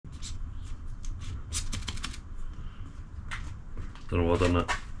Don't know why I've done that.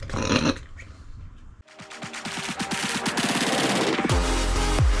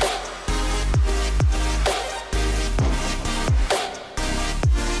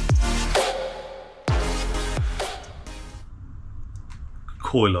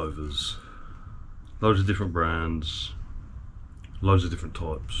 Coilovers. Loads of different brands. Loads of different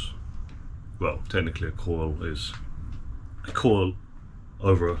types. Well, technically a coil is a coil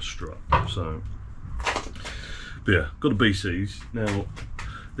over a strut. So, but yeah, got the BCs. Now,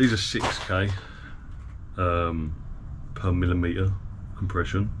 these are 6K per millimeter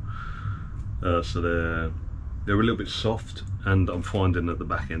compression. So they're a little bit soft, and I'm finding that the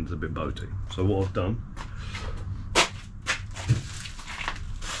back end's a bit boaty. So what I've done,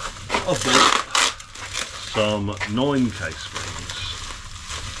 I've bought some 9K springs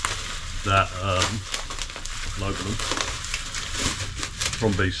that I can open them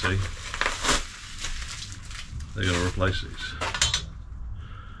from BC. They're going to replace these.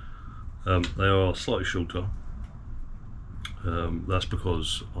 They are slightly shorter. That's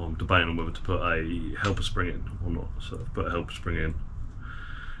because I'm debating on whether to put a helper spring in or not. So I've put a helper spring in.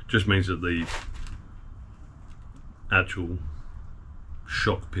 Just means that the actual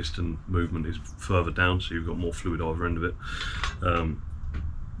shock piston movement is further down, so you've got more fluid either end of it.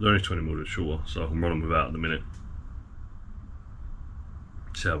 They're only 20mm shorter, so I can run them without in a minute.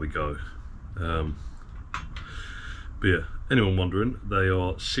 See how we go. But yeah, anyone wondering, they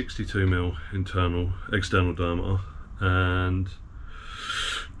are 62mm external diameter and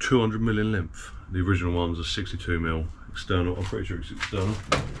 200mm in length. The original ones are 62mm external. I'm pretty sure it's external.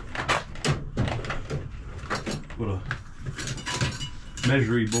 What a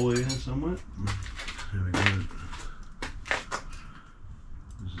measury boy here somewhere. There we go.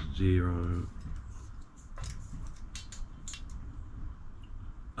 This is 0.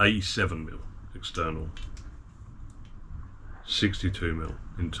 87mm external. 62mm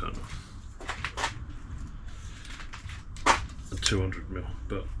internal. 200mm,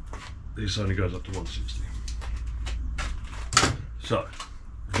 but this only goes up to 160. So,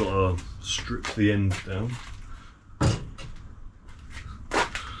 I've got to strip the ends down.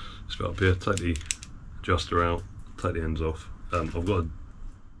 Let's go up here, take the adjuster out, take the ends off. I've got to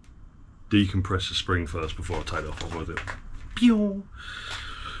decompress the spring first before I take it off. I'll do it. Pew!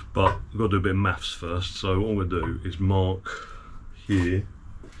 But I've got to do a bit of maths first, so what I'm going to do is mark here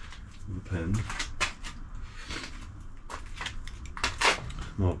with a pen.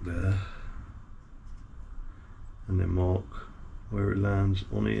 Mark there, and then mark where it lands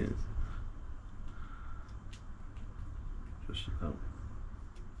on it. Just about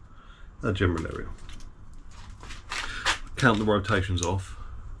that general area. Count the rotations off.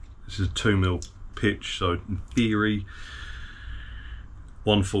 This is 2mm pitch, so in theory,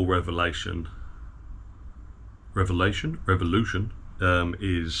 one full revolution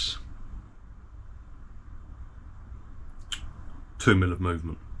is 2mm of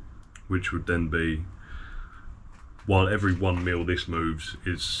movement, which would then be, while every 1mm this moves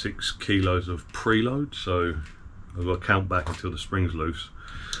is 6 kilos of preload. So I've got to count back until the spring's loose.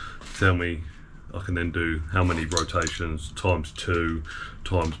 Tell me, I can then do how many rotations times 2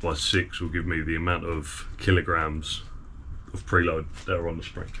 times by 6 will give me the amount of kilograms of preload that are on the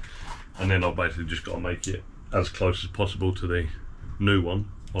spring. And then I've basically just got to make it as close as possible to the new one.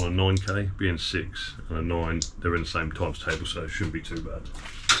 On a 9K, being 6 and a 9, they're in the same times table, so it shouldn't be too bad.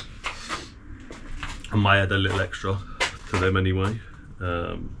 I may add a little extra to them anyway.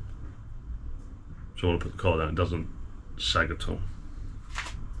 So I want to put the car down, it doesn't sag at all.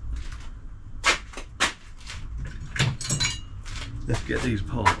 Let's get these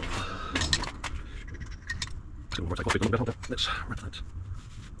apart. Let's wrap that.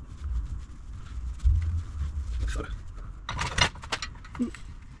 Like so.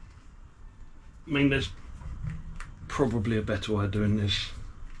 I mean, there's probably a better way of doing this.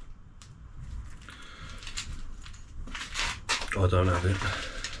 I don't have it.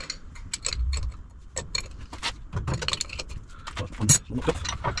 Let's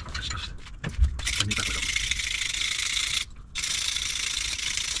just bring it back up.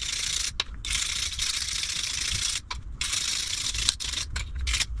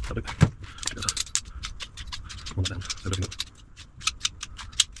 One down, everything up.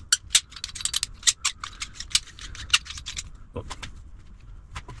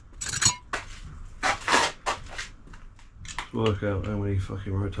 Work out how many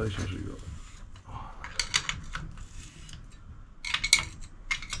fucking rotations we got.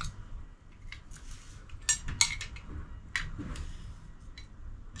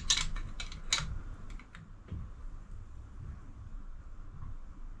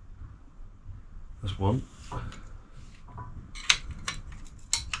 That's one.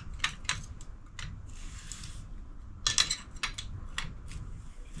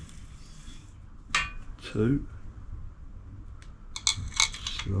 2.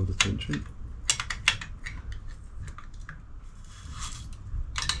 Slow the tension.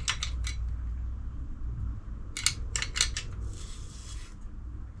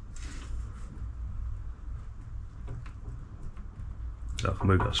 I can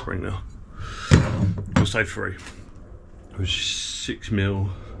move that spring now. We'll say 3. It was 6mm,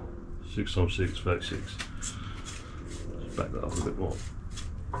 6x6, 36. Let's back that up a bit more.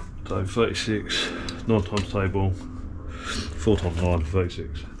 So 36, 9 times table, 4 times 9,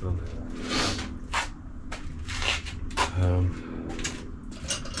 36. Done.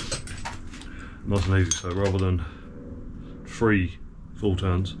 Nice and easy. So rather than 3 full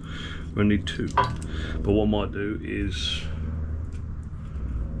turns, we only need 2. But what I might do is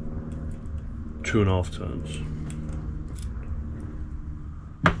 2.5 turns.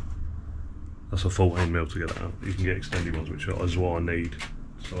 That's a 14mm to get that out. You can get extended ones, which is what I need.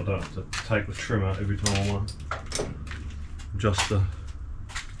 So I don't have to take the trim out every time I want to adjust the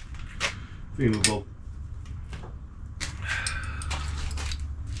thingamabob.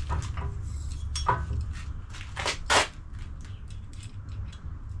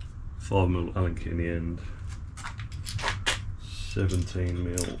 $5mm Allen kit in the end.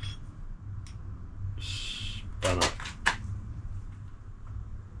 17mm spanner.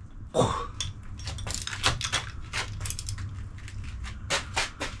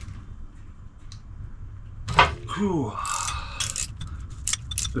 Whew.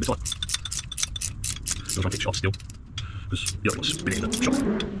 Bit of time. I'm trying to take shots still, because you don't want to spin in the shot. So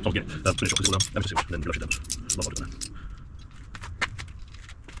I'll get finish off this all down, and then brush it down. Love what I'm doing.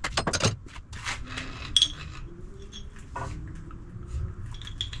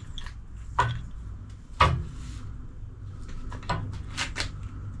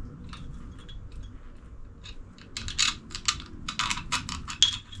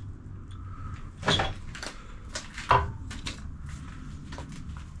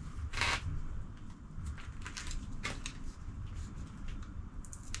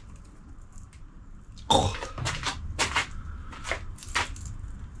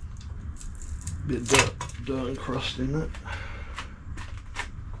 Bit of dirt and crust in that.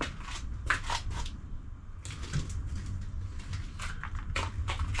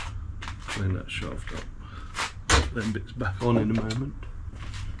 Clean that shaft up. Put them bits back on in a moment.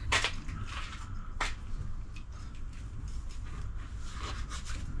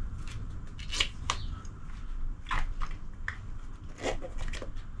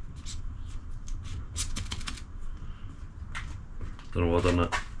 Don't know why I've done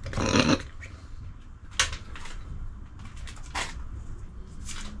that.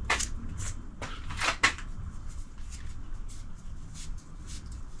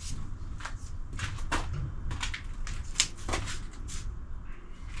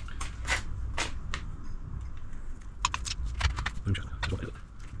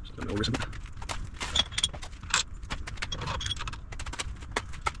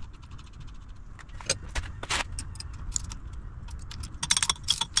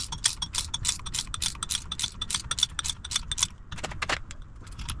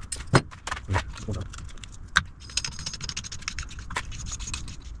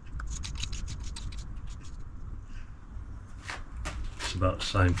 It's about the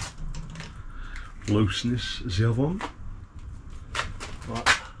same looseness as the other one. Right,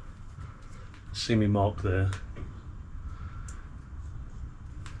 see me mark there.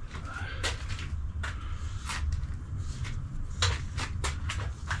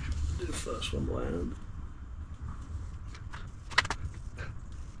 Do the first one by hand.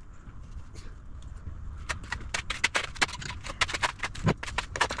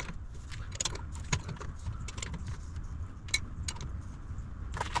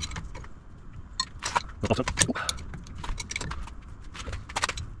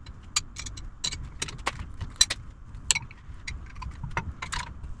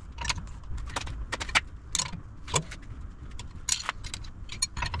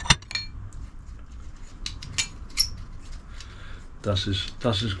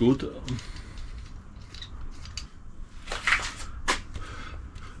 Das ist gut.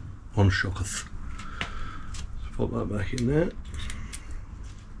 On shocketh. Let's put that back in there.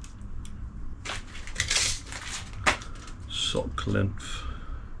 Sock length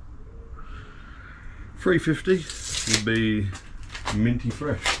 350 will be minty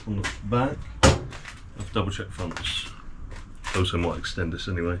fresh on the back. I've double checked fronts. Also might extend this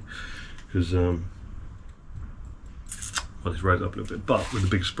anyway, because well, it's raised up a little bit, but with the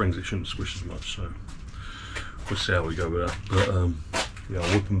big springs it shouldn't squish as much, so we'll see how we go with that. But yeah,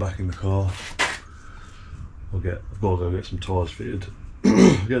 I'll whip them back in the car. I've got to go get some tyres fitted,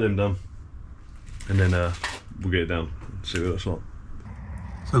 get them done, and then we'll get it down and see what it looks like.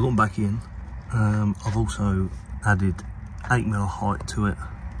 So I've gone back in. I've also added 8mm height to it.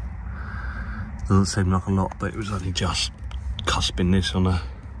 Doesn't seem like a lot, but it was only just cusping this on a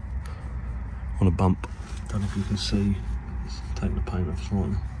bump. Don't know if you can see. It's taking the paint off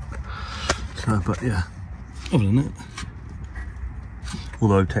slightly. So, but yeah, other than that,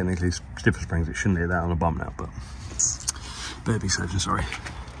 although technically it's stiffer springs, it shouldn't hit that on a bump now, but better be safe than sorry.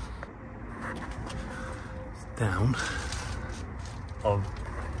 Down.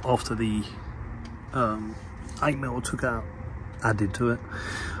 After the 8mm I took out, added to it,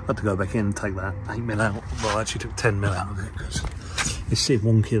 I had to go back in and take that 8mm out. Well, I actually took 10mm out of it because it's sitting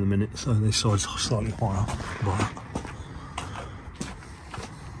wonky at the minute, so this side's slightly higher. But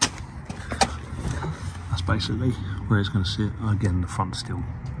that's basically where it's going to sit. Again, the front's still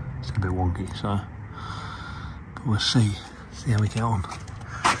a bit wonky, so but we'll see how we get on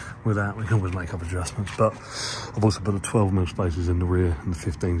with that. We can always make up adjustments, but I've also put the 12mm spacers in the rear and the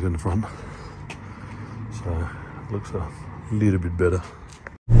 15s in the front, so it looks a little bit better.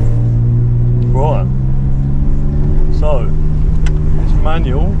 Right, so it's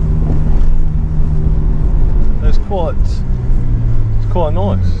manual. It's quite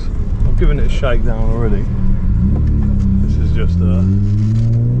nice. I've given it a shakedown already. This is just a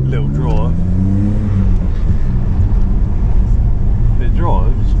little drive. It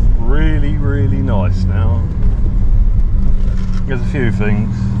drives really nice now. There's a few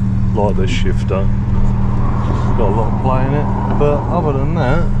things like the shifter. It's got a lot of play in it, but other than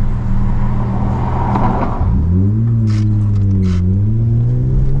that,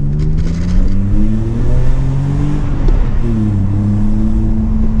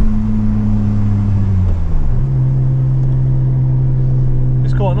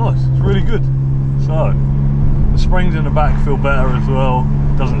 it's quite nice. It's really good. So the springs in the back feel better as well.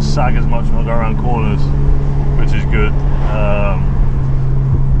 It doesn't sag as much when I go around corners, which is good.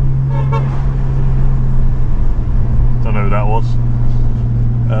 Don't know who that was,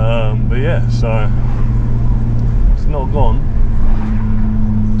 but yeah, so it's not gone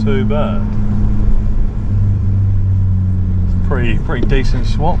too bad. It's a pretty decent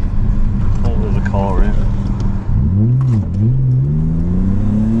swap. Oh, there's a car in.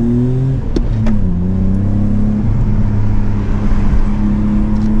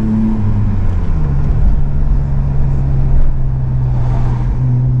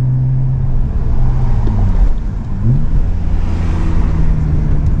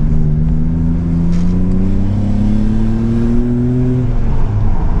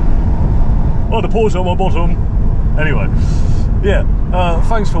 The pause on my bottom. Anyway, yeah,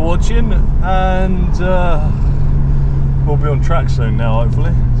 thanks for watching, and we'll be on track soon now,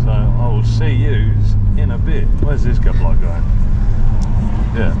 hopefully. So I will see you in a bit. Where's this guy going?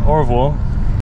 Yeah, au revoir.